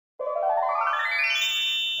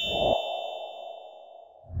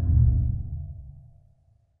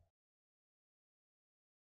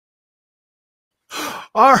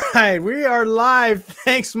All right, we are live.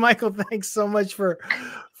 Thanks, Michael. Thanks so much for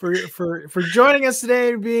joining us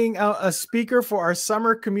today, being a speaker for our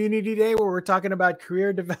summer community day, where we're talking about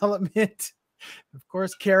career development. Of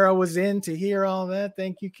course, Kara was in to hear all that.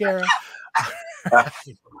 Thank you, Kara.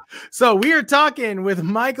 So we are talking with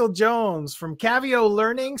Michael Jones from Cavio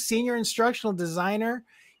Learning, senior instructional designer.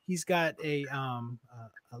 He's got a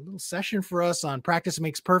little session for us on practice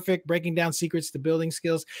makes perfect, breaking down secrets to building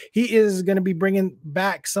skills. He is going to be bringing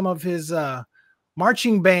back some of his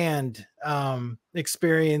marching band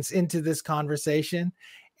experience into this conversation.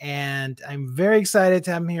 And I'm very excited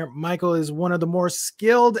to have him here. Michael is one of the more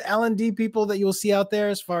skilled L&D people that you'll see out there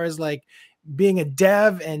as far as like being a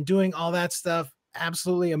dev and doing all that stuff.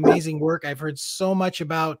 Absolutely amazing work. I've heard so much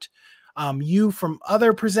about you from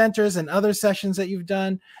other presenters and other sessions that you've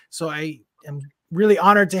done. So I am really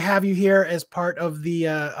honored to have you here as part of the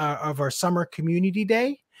of our summer community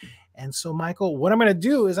day. And so, Michael, what I'm going to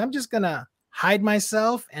do is I'm just going to hide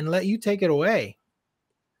myself and let you take it away.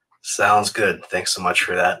 Sounds good. Thanks so much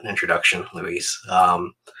for that introduction, Luis. Hey,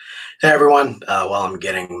 everyone. While I'm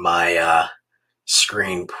getting my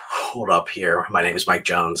screen pulled up here, my name is Mike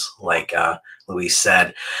Jones. Like Luis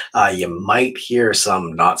said, you might hear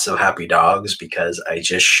some not so happy dogs because I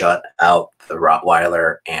just shut out the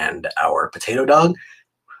Rottweiler and our potato dog,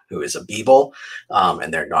 who is a Beagle,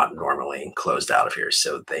 and they're not normally closed out of here.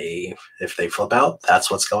 So if they flip out,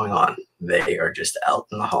 that's what's going on. They are just out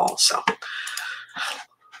in the hall. So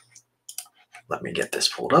let me get this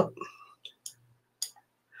pulled up.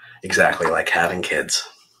 Exactly like having kids.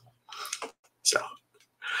 So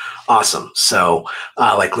awesome. So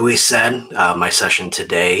like Luis said, my session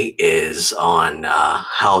today is on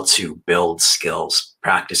how to build skills.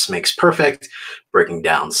 Practice makes perfect, breaking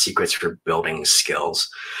down secrets for building skills.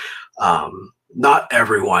 Not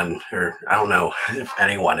everyone, or I don't know if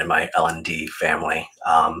anyone in my L&D family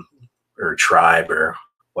or tribe or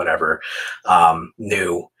whatever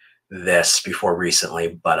knew this before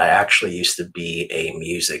recently, but I actually used to be a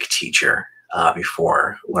music teacher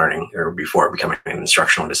before learning or before becoming an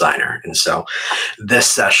instructional designer. And so this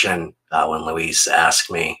session, when Luis asked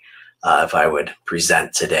me if I would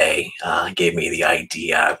present today, gave me the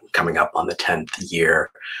idea coming up on the 10th year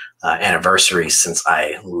anniversary since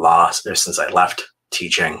I left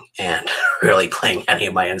teaching and really playing any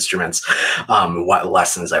of my instruments, what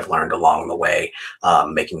lessons I've learned along the way,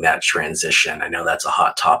 making that transition. I know that's a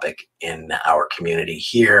hot topic in our community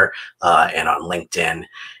here and on LinkedIn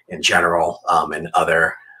in general, and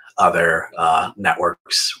other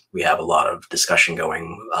networks. We have a lot of discussion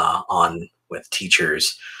going on with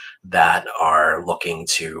teachers that are looking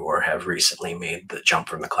to or have recently made the jump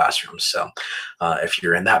from the classroom. So if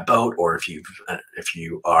you're in that boat, or if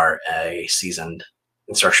you are a seasoned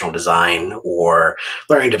instructional design or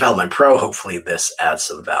learning development pro, hopefully this adds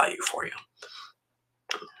some value for you.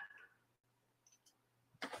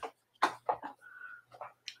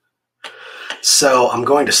 So I'm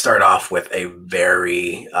going to start off with a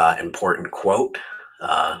very important quote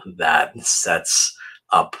that sets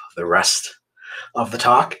up the rest of the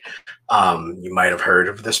talk. You might have heard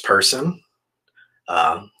of this person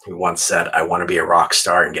who once said, "I want to be a rock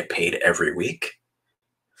star and get paid every week."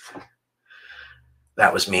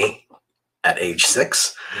 That was me at age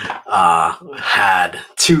 6. Had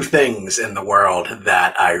two things in the world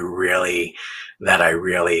that I really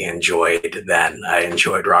enjoyed then. I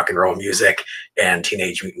enjoyed rock and roll music and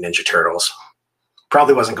Teenage Mutant Ninja Turtles.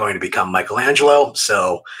 Probably wasn't going to become Michelangelo,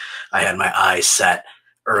 so I had my eyes set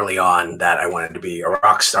early on that I wanted to be a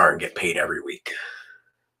rock star and get paid every week.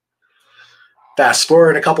 Fast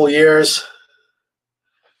forward a couple years,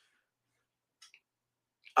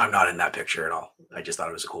 I'm not in that picture at all. I just thought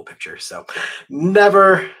it was a cool picture. So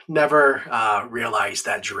never realized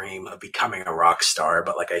that dream of becoming a rock star.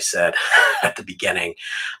 But like I said at the beginning,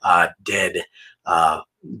 did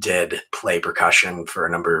play percussion for a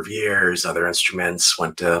number of years, other instruments,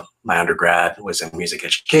 went to my undergrad, was in music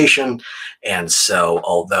education. And so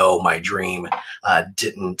although my dream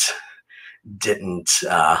didn't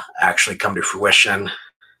actually come to fruition,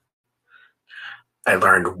 I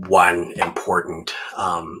learned one important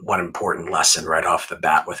lesson right off the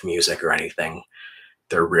bat with music or anything.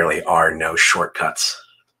 There really are no shortcuts.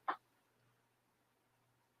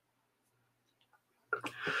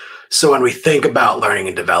 So when we think about learning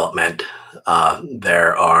and development,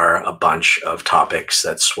 there are a bunch of topics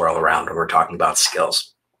that swirl around when we're talking about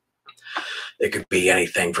skills. It could be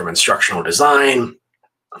anything from instructional design,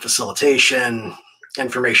 facilitation,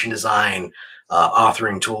 information design,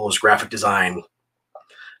 authoring tools, graphic design,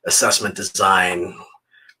 assessment design,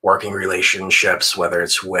 working relationships, whether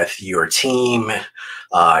it's with your team,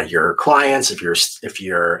 your clients, if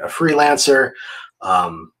you're a freelancer.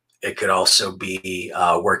 It could also be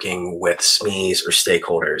working with SMEs or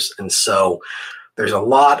stakeholders. And so there's a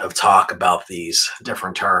lot of talk about these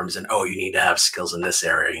different terms and, oh, you need to have skills in this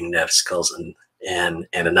area, you need to have skills in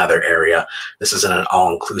another area. This isn't an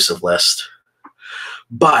all-inclusive list.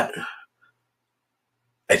 But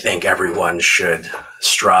I think everyone should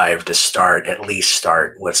strive to at least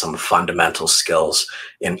start with some fundamental skills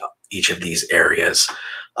in each of these areas.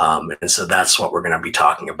 And so that's what we're going to be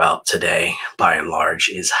talking about today, by and large,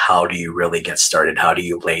 is how do you really get started? How do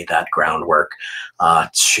you lay that groundwork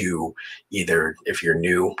to either, if you're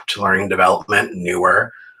new to learning and development,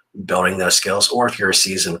 newer, building those skills, or if you're a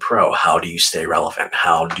seasoned pro, how do you stay relevant?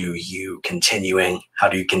 How do you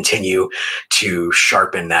continue to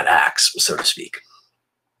sharpen that axe, so to speak?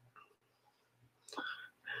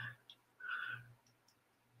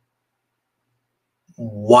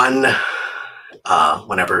 Whenever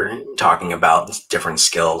talking about different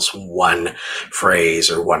skills, one phrase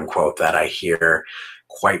or one quote that I hear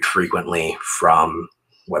quite frequently from,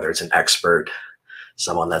 whether it's an expert,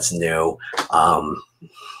 someone that's new,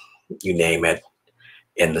 you name it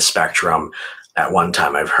in the spectrum. At one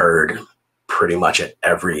time, I've heard pretty much at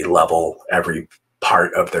every level, every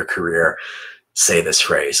part of their career, say this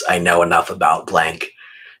phrase: I know enough about blank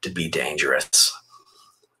to be dangerous.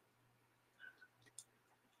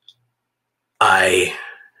 I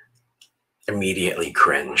immediately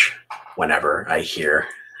cringe whenever I hear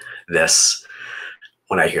this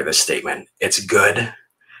statement. It's good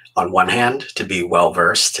on one hand to be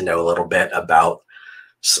well-versed, to know a little bit about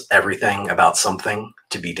everything about something,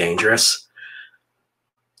 to be dangerous.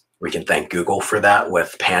 We can thank Google for that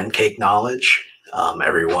with pancake knowledge.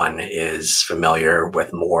 Everyone is familiar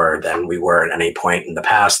with more than we were at any point in the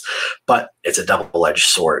past, but it's a double-edged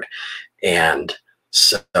sword. And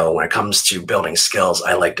so when it comes to building skills,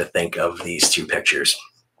 I like to think of these two pictures.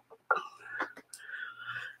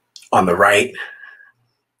 On the right-hand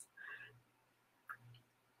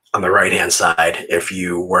side, if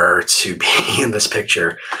you were to be in this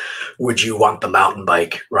picture, would you want the mountain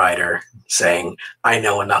bike rider saying, I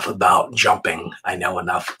know enough about jumping, I know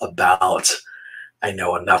enough about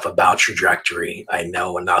trajectory, I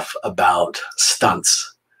know enough about stunts?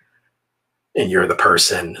 And you're the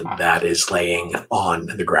person that is laying on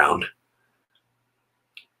the ground,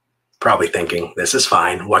 probably thinking, this is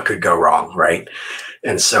fine, what could go wrong, right?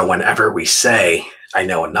 And so whenever we say, I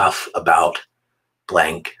know enough about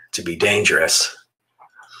blank to be dangerous,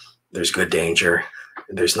 there's good danger,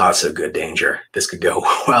 there's not so good danger. This could go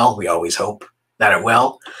well, we always hope that it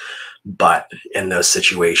will, but in those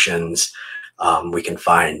situations, we can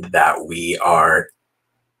find that we are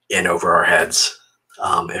in over our heads.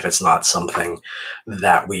 If it's not something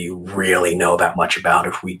that we really know that much about,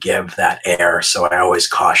 if we give that air. So I always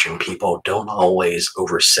caution people, don't always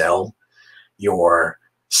oversell your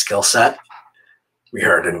skill set. We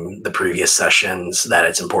heard in the previous sessions that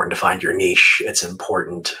it's important to find your niche. It's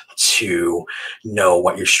important to know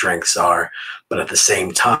what your strengths are. But at the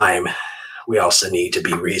same time, we also need to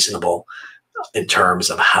be reasonable in terms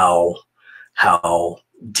of how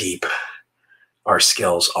deep our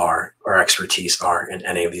skills are, our expertise are in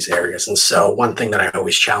any of these areas. And so one thing that I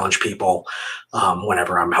always challenge people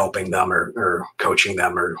whenever I'm helping them or coaching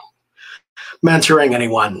them or mentoring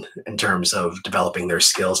anyone in terms of developing their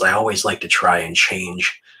skills, I always like to try and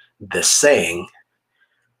change this saying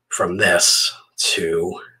from this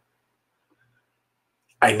to,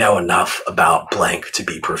 I know enough about blank to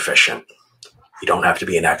be proficient. You don't have to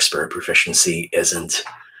be an expert. Proficiency isn't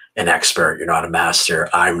an expert. You're not a master.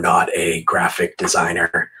 I'm not a graphic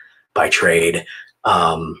designer by trade.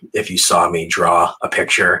 If you saw me draw a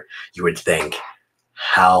picture, you would think,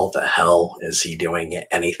 how the hell is he doing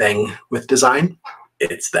anything with design?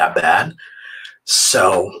 It's that bad.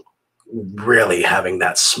 So really having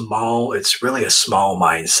that it's really a small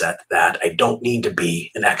mindset that I don't need to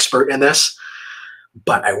be an expert in this,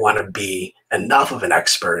 but I want to be enough of an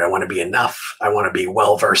expert. I want to be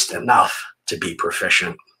well-versed enough to be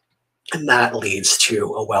proficient. And that leads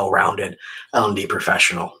to a well-rounded L&D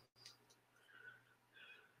professional.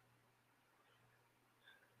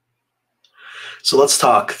 So let's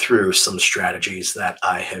talk through some strategies that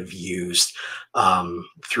I have used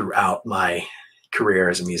throughout my career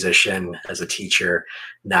as a musician, as a teacher,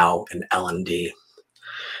 now in L&D.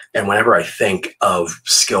 And whenever I think of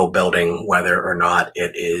skill building, whether or not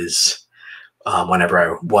it is whenever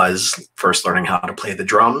I was first learning how to play the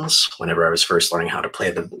drums, whenever I was first learning how to play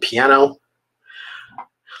the piano,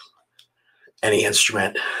 any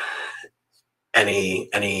instrument, any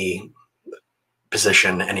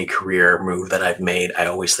position, any career move that I've made, I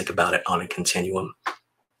always think about it on a continuum.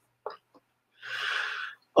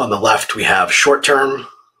 On the left, we have short-term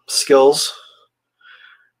skills,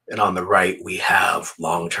 and on the right, we have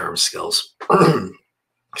long-term skills.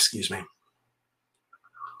 Excuse me.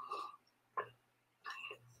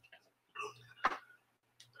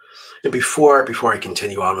 And before I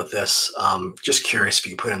continue on with this, just curious if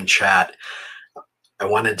you put in the chat. I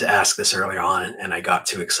wanted to ask this earlier on, and I got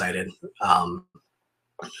too excited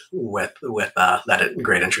with that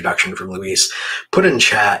great introduction from Luis. Put in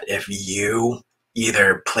chat if you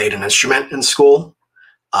either played an instrument in school,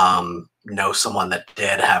 know someone that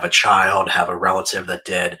did, have a child, have a relative that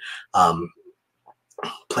did,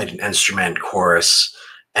 played an instrument, chorus,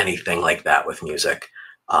 anything like that with music.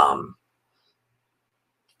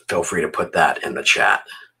 Feel free to put that in the chat.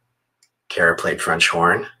 Kara played French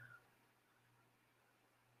horn.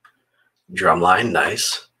 Drumline,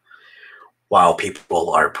 nice. While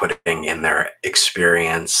people are putting in their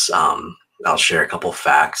experience, I'll share a couple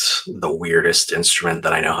facts. The weirdest instrument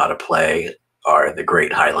that I know how to play are the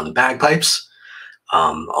Great Highland bagpipes,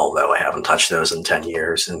 although I haven't touched those in 10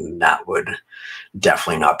 years, and that would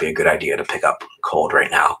definitely not be a good idea to pick up cold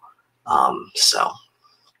right now. So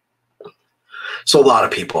a lot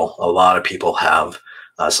of people have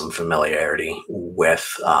some familiarity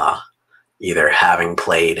with either having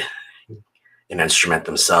played an instrument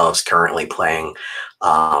themselves, currently playing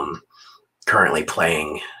an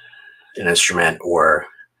instrument, or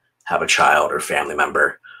have a child or family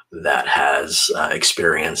member that has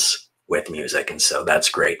experience with music. And so that's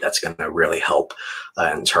great. That's going to really help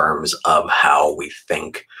in terms of how we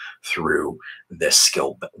think through this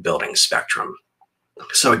skill building spectrum.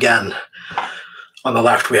 So again, on the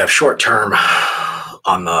left, we have short term.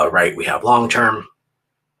 On the right, we have long term.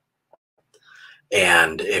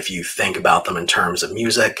 And if you think about them in terms of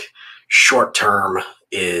music, short term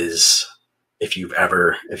is if you've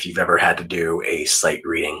ever had to do a sight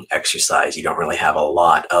reading exercise, you don't really have a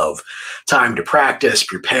lot of time to practice,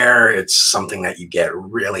 prepare. It's something that you get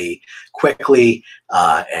really quickly,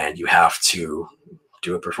 and you have to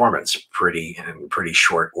do a performance in pretty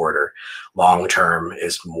short order. Long term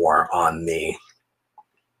is more on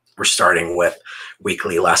we're starting with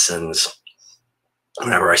weekly lessons.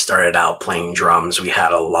 Whenever I started out playing drums, we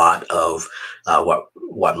had a lot of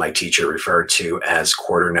what my teacher referred to as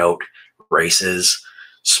quarter note races.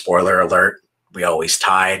 Spoiler alert, we always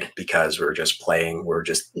tied because we're just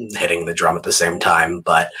hitting the drum at the same time.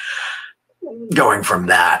 But going from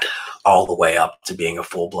that all the way up to being a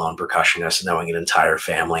full-blown percussionist, knowing an entire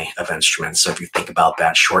family of instruments. So if you think about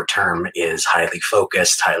that, short term is highly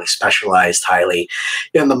focused, highly specialized, highly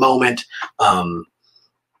in the moment.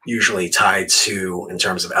 Usually tied to, in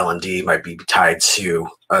terms of L&D, might be tied to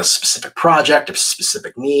a specific project, a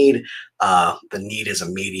specific need. The need is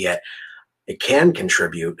immediate. It can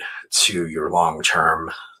contribute to your long-term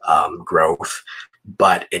growth,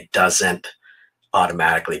 but it doesn't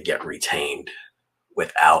automatically get retained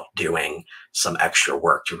without doing some extra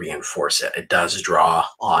work to reinforce it. It does draw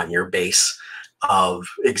on your base of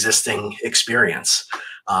existing experience.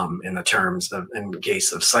 In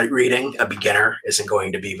case of sight reading, a beginner isn't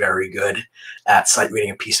going to be very good at sight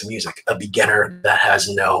reading a piece of music. A beginner that has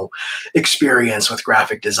no experience with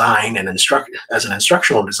graphic design and as an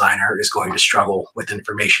instructional designer is going to struggle with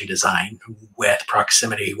information design, with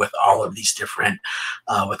proximity, with all of these different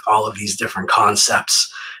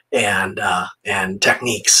concepts and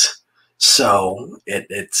techniques. So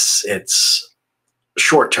it's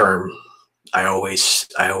short term. I always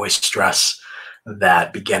stress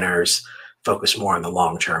that beginners focus more on the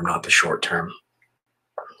long term, not the short term.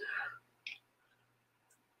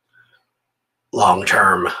 Long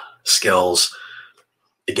term skills,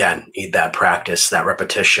 again, need that practice, that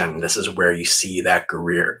repetition. This is where you see that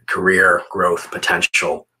career growth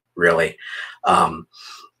potential, really. I've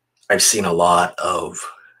seen a lot of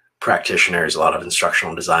practitioners, a lot of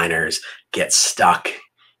instructional designers get stuck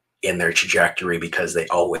in their trajectory because they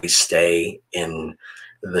always stay in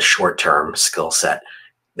the short-term skill set.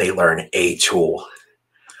 They learn a tool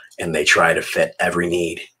and they try to fit every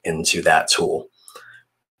need into that tool.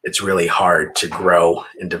 It's really hard to grow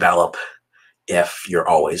and develop if you're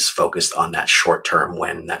always focused on that short-term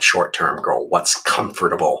win, that short-term goal, what's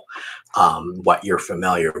comfortable, what you're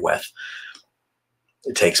familiar with.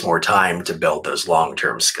 It takes more time to build those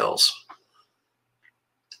long-term skills.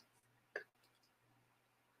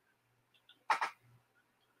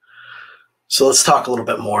 So let's talk a little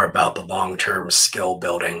bit more about the long-term skill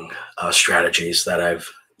building strategies that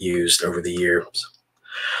I've used over the years.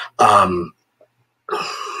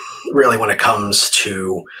 Really, when it comes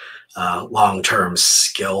to long-term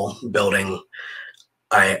skill building,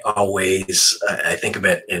 I think of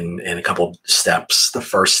it in a couple steps. The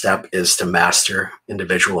first step is to master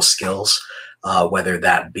individual skills, whether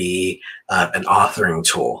that be an authoring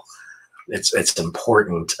tool. It's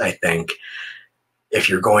important, I think, if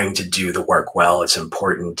you're going to do the work well, it's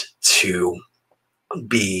important to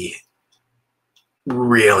be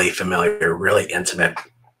really familiar, really intimate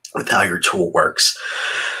with how your tool works.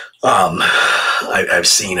 I've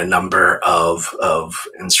seen a number of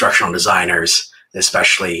instructional designers,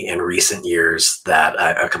 especially in recent years, that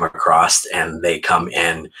I've come across, and they come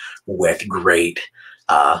in with great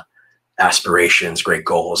aspirations, great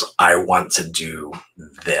goals. I want to do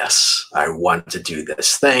this. I want to do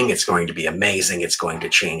this thing. It's going to be amazing. It's going to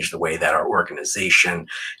change the way that our organization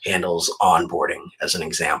handles onboarding, as an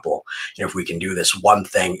example. If we can do this one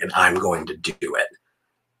thing, and I'm going to do it,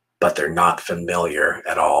 but they're not familiar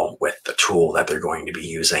at all with the tool that they're going to be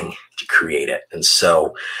using to create it. And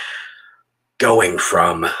so going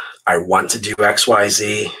from I want to do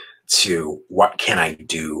XYZ to what can I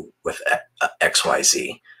do with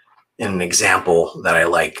XYZ? And an example that I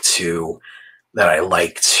like to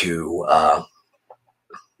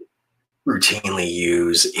routinely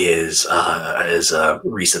use is a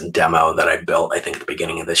recent demo that I built, I think, at the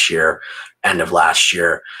beginning of this year, end of last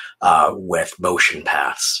year, with motion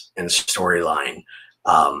paths and storyline.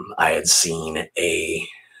 I had seen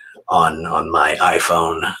on my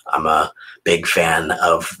iPhone, I'm a big fan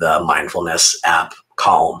of the mindfulness app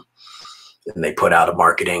Calm, and they put out a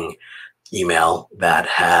marketing email that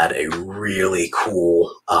had a really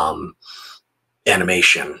cool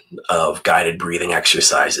animation of guided breathing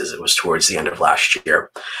exercises. It was towards the end of last year.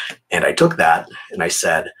 And I took that and I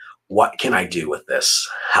said, what can I do with this?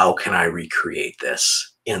 How can I recreate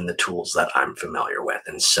this in the tools that I'm familiar with?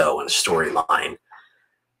 And so in Storyline,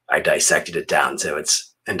 I dissected it down to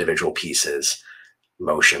its individual pieces,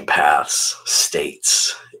 motion paths,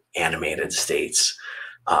 states, animated states.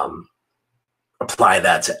 Apply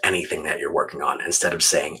that to anything that you're working on. Instead of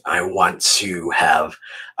saying, I want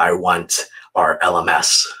our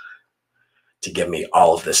LMS to give me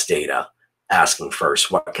all of this data, asking first,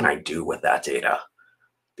 what can I do with that data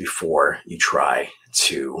before you try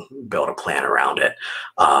to build a plan around it,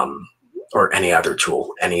 or any other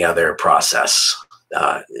tool, any other process.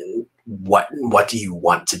 What do you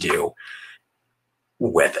want to do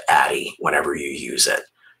with Addy whenever you use it,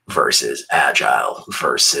 versus Agile,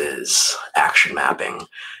 versus action mapping,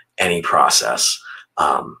 any process.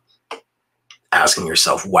 Asking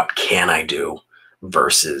yourself, what can I do,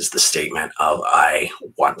 versus the statement of I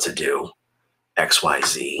want to do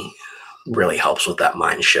XYZ, really helps with that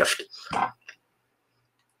mind shift.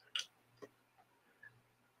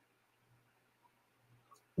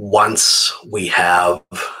 Once we have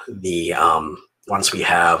the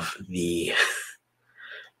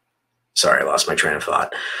sorry, I lost my train of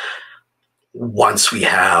thought. Once we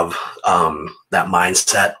have that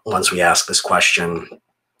mindset, once we ask this question,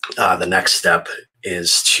 the next step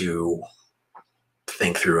is to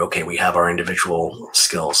think through, okay, we have our individual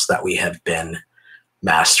skills that we have been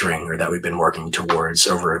mastering, or that we've been working towards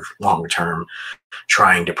over long term,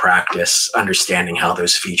 trying to practice, understanding how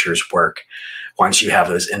those features work. Once you have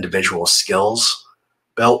those individual skills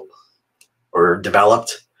built or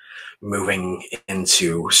developed, moving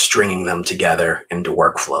into stringing them together into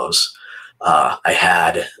workflows. I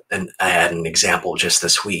had an example just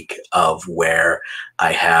this week of where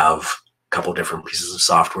I have a couple different pieces of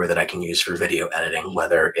software that I can use for video editing,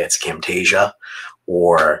 whether it's Camtasia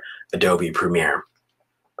or Adobe Premiere.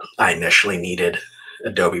 I initially needed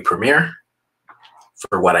Adobe Premiere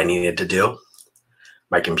for what I needed to do.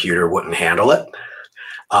 My computer wouldn't handle it.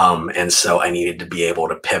 And so I needed to be able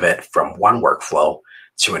to pivot from one workflow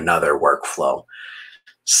to another workflow.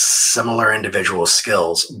 Similar individual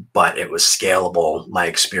skills, but it was scalable. My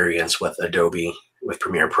experience with Adobe, with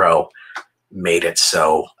Premiere Pro, made it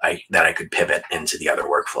so that I could pivot into the other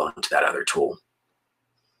workflow, into that other tool.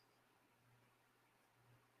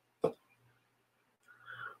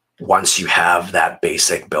 Once you have that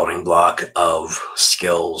basic building block of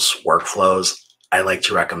skills, workflows, I like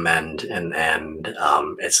to recommend, and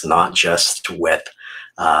it's not just with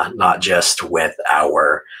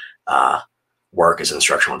our work as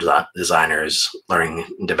instructional designers, learning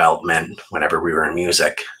and development. Whenever we were in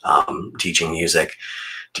music, teaching music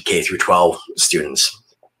to K through 12 students,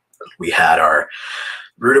 we had our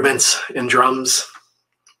rudiments in drums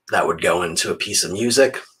that would go into a piece of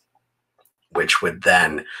music, which would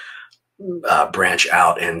then branch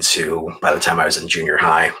out into, by the time I was in junior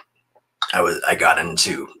high, I got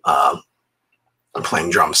into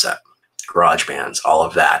playing drum set, garage bands, all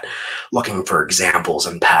of that, looking for examples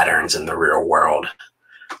and patterns in the real world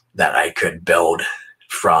that I could build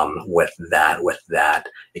with that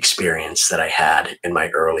experience that I had in my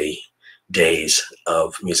early days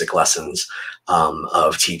of music lessons,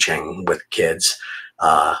 of teaching with kids,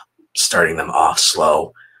 starting them off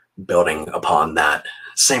slow, building upon that.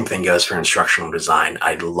 Same thing goes for instructional design.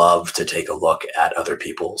 I'd love to take a look at other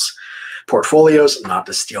people's portfolios, not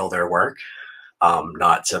to steal their work,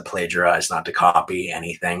 not to plagiarize, not to copy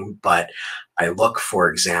anything, but I look for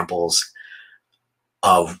examples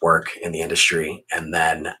of work in the industry, and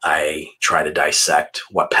then I try to dissect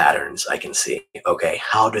what patterns I can see. Okay,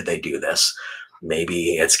 how did they do this?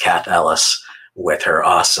 Maybe it's Kath Ellis with her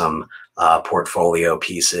awesome portfolio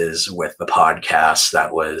pieces with the podcast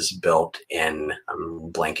that was built in,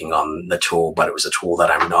 I'm blanking on the tool, but it was a tool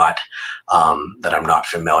that I'm not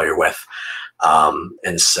familiar with.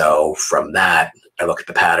 And so from that, I look at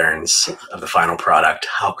the patterns of the final product.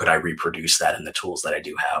 How could I reproduce that in the tools that I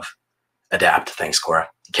do have? Adapt. Thanks,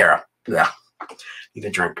 Kara. Yeah. Need a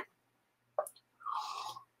drink.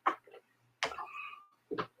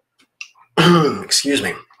 Excuse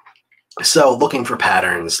me. So looking for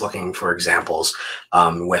patterns, looking for examples,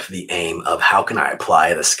 with the aim of how can I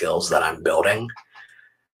apply the skills that I'm building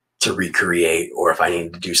to recreate, or if I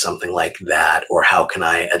need to do something like that, or how can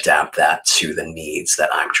I adapt that to the needs that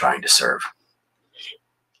I'm trying to serve.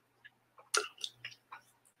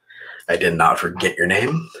 I did not forget your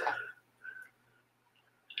name.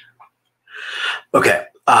 Okay,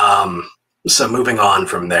 so moving on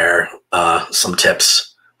from there, some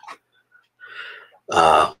tips.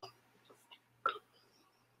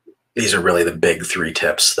 These are really the big 3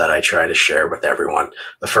 tips that I try to share with everyone.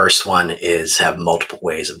 The first one is have multiple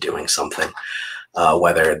ways of doing something,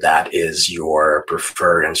 whether that is your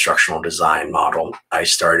preferred instructional design model. I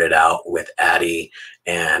started out with Addy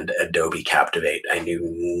and Adobe Captivate. I knew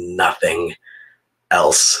nothing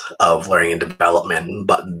else of learning and development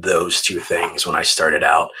but those 2 things when I started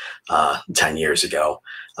out 10 years ago,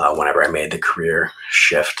 whenever I made the career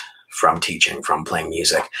shift from teaching, from playing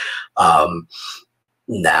music.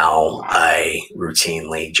 Now I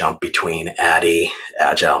routinely jump between Addy,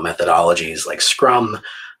 agile methodologies like Scrum,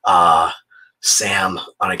 SAM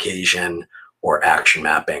on occasion, or action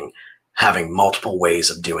mapping. Having multiple ways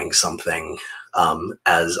of doing something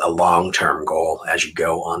as a long-term goal as you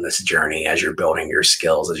go on this journey, as you're building your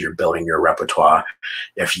skills, as you're building your repertoire.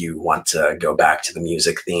 If you want to go back to the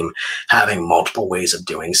music theme, having multiple ways of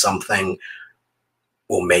doing something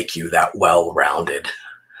will make you that well-rounded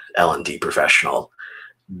L&D professional.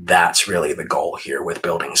 That's really the goal here with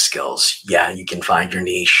building skills. Yeah, you can find your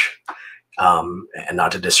niche, and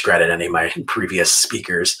not to discredit any of my previous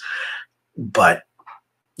speakers, but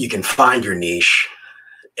you can find your niche,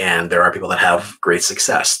 and there are people that have great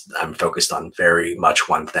success. I'm focused on very much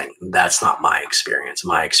one thing. That's not my experience.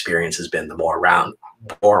 My experience has been the more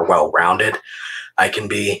well-rounded I can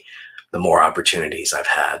be, the more opportunities I've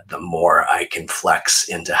had, the more I can flex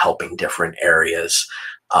into helping different areas.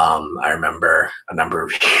 I remember a number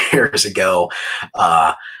of years ago,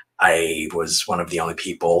 I was one of the only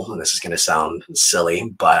people, and this is going to sound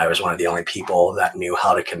silly, but I was one of the only people that knew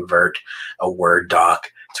how to convert a Word doc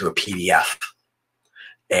to a PDF.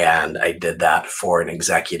 And I did that for an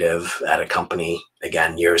executive at a company,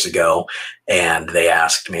 again, years ago. And they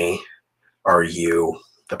asked me, are you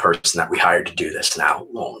the person that we hired to do this now?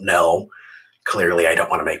 Well, no, clearly I don't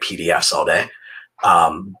want to make PDFs all day.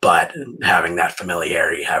 But having that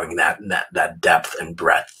familiarity, having that depth and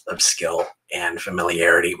breadth of skill and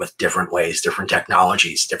familiarity with different ways, different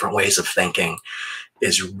technologies, different ways of thinking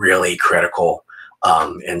is really critical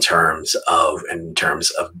in terms of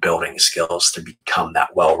building skills to become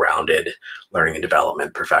that well-rounded learning and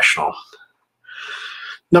development professional.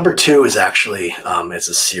 Number 2 is actually, it's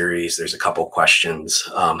a series. There's a couple questions.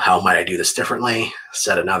 How might I do this differently?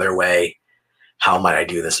 Said another way, how might I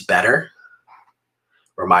do this better?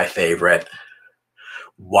 Or my favorite,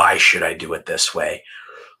 why should I do it this way?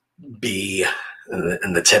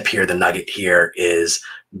 And the tip here, the nugget here is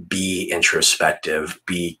be introspective,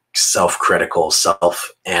 be self-critical,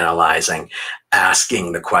 self-analyzing,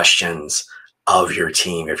 asking the questions of your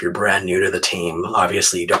team. If you're brand new to the team,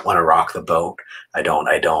 obviously you don't want to rock the boat. I don't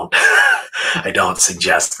I don't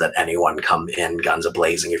suggest that anyone come in guns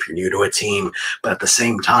a-blazing if you're new to a team, but at the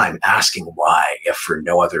same time, asking why, if for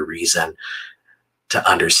no other reason, to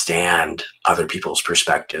understand other people's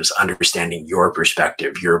perspectives, understanding your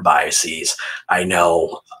perspective, your biases. I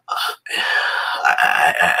know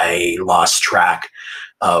I lost track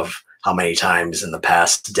of how many times in the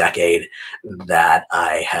past decade that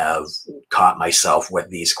I have caught myself with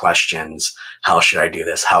these questions. How should I do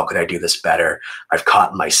this? How could I do this better? I've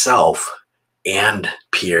caught myself and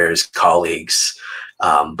peers, colleagues,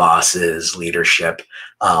 bosses, leadership,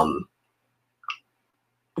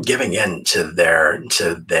 giving in to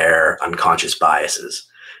their unconscious biases.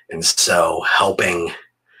 And so helping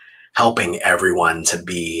everyone to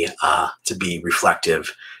be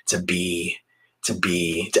reflective, to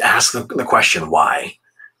ask the question why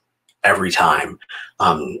every time,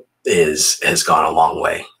 has gone a long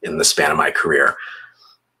way in the span of my career.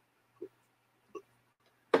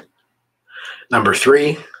 Number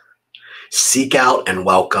 3, seek out and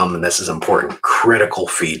welcome, and this is important, critical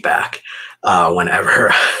feedback.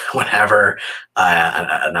 Whenever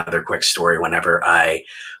another quick story, whenever I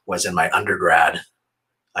was in my undergrad,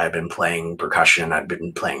 I've been playing percussion, I've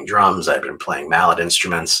been playing drums, I've been playing mallet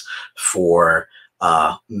instruments for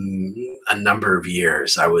a number of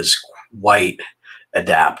years. I was quite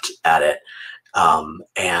adept at it.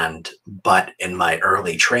 But in my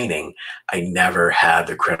early training, I never had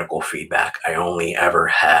the critical feedback. I only ever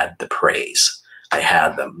had the praise. I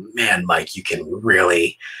had the, man, Mike, you can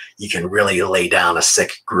really lay down a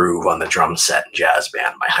sick groove on the drum set in jazz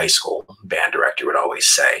band. My high school band director would always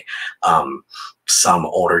say. Some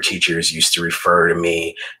older teachers used to refer to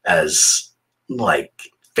me as like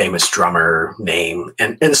famous drummer name,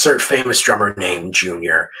 and insert famous drummer name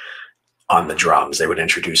junior on the drums. They would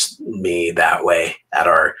introduce me that way at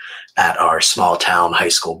our small town high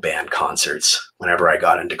school band concerts. Whenever I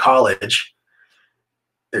got into college,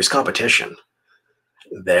 there's competition.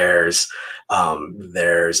 There's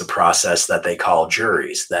a process that they call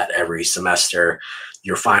juries, that every semester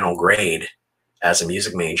your final grade as a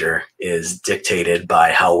music major is dictated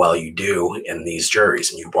by how well you do in these juries.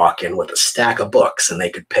 And you walk in with a stack of books and they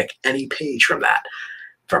could pick any page from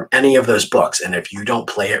any of those books. And if you don't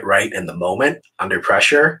play it right in the moment under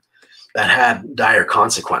pressure, that had dire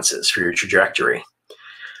consequences for your trajectory.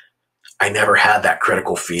 I never had that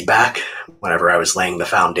critical feedback. Whenever I was laying the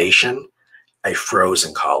foundation, I froze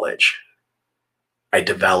in college. I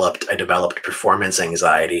developed performance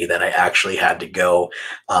anxiety that I actually had to go.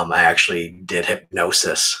 I actually did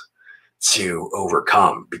hypnosis to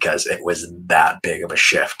overcome, because it was that big of a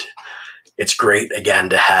shift. It's great, again,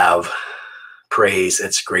 to have praise.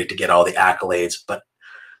 It's great to get all the accolades, but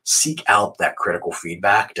seek out that critical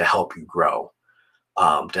feedback to help you grow,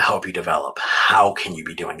 to help you develop. How can you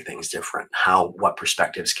be doing things different? What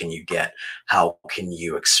perspectives can you get? How can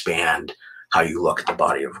you expand how you look at the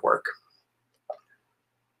body of work?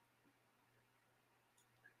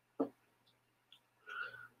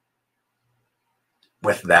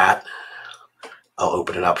 With that, I'll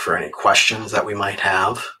open it up for any questions that we might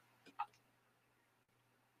have.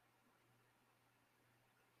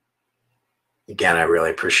 Again, I really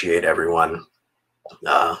appreciate everyone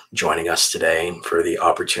joining us today, for the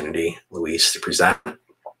opportunity, Luis, to present.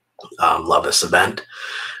 Love this event.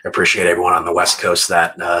 I appreciate everyone on the West Coast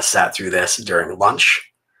that sat through this during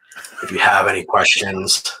lunch. If you have any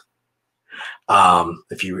questions,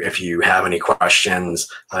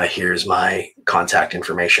 here's my contact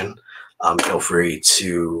information. Feel free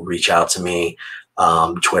to reach out to me,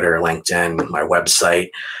 Twitter, LinkedIn, my website,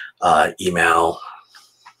 email,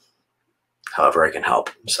 however I can help.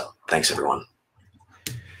 So thanks, everyone.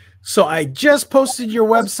 So I just posted your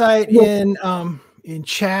website in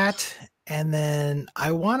chat, and then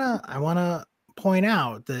I wanna point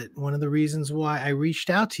out that one of the reasons why I reached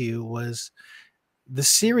out to you was the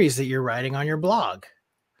series that you're writing on your blog,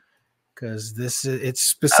 because it's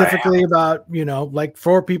specifically about, like,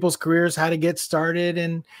 for people's careers, how to get started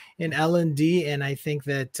in L&D. And I think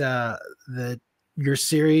that your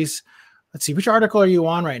series, let's see, which article are you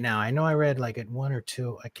on right now? I know I read like at 1 or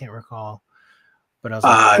 2, I can't recall, but I was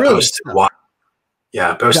like, I posted one.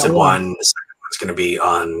 Yeah, I posted one. The second one's going to be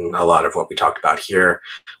on a lot of what we talked about here.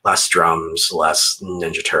 Less drums, less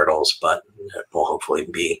Ninja Turtles, but we'll hopefully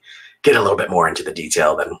get a little bit more into the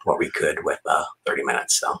detail than what we could with 30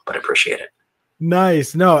 minutes. So, but I appreciate it.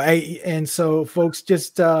 Nice. No, and so folks,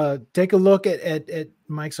 just take a look at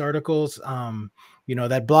Mike's articles.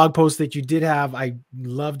 That blog post that you did have, I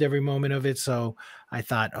loved every moment of it. So I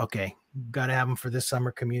thought, okay, got to have them for this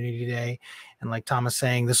summer community day. And like Thomas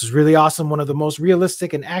saying, this is really awesome. One of the most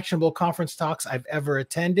realistic and actionable conference talks I've ever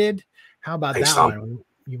attended. How about that one?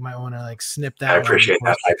 You might want to like snip that. I appreciate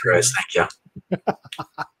that, Chris. Thank you.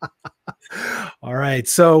 All right.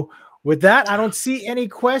 So with that, I don't see any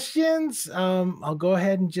questions. I'll go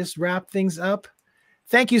ahead and just wrap things up.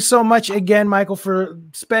 Thank you so much again, Michael, for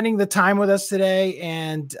spending the time with us today.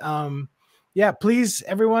 And yeah, please,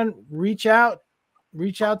 everyone, reach out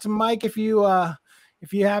to Mike if you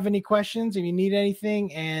have any questions, if you need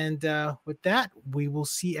anything. And with that, we will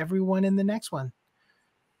see everyone in the next one.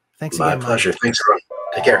 Thanks again. My pleasure. Mike. Thanks, everyone.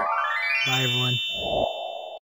 Take care. Bye, everyone.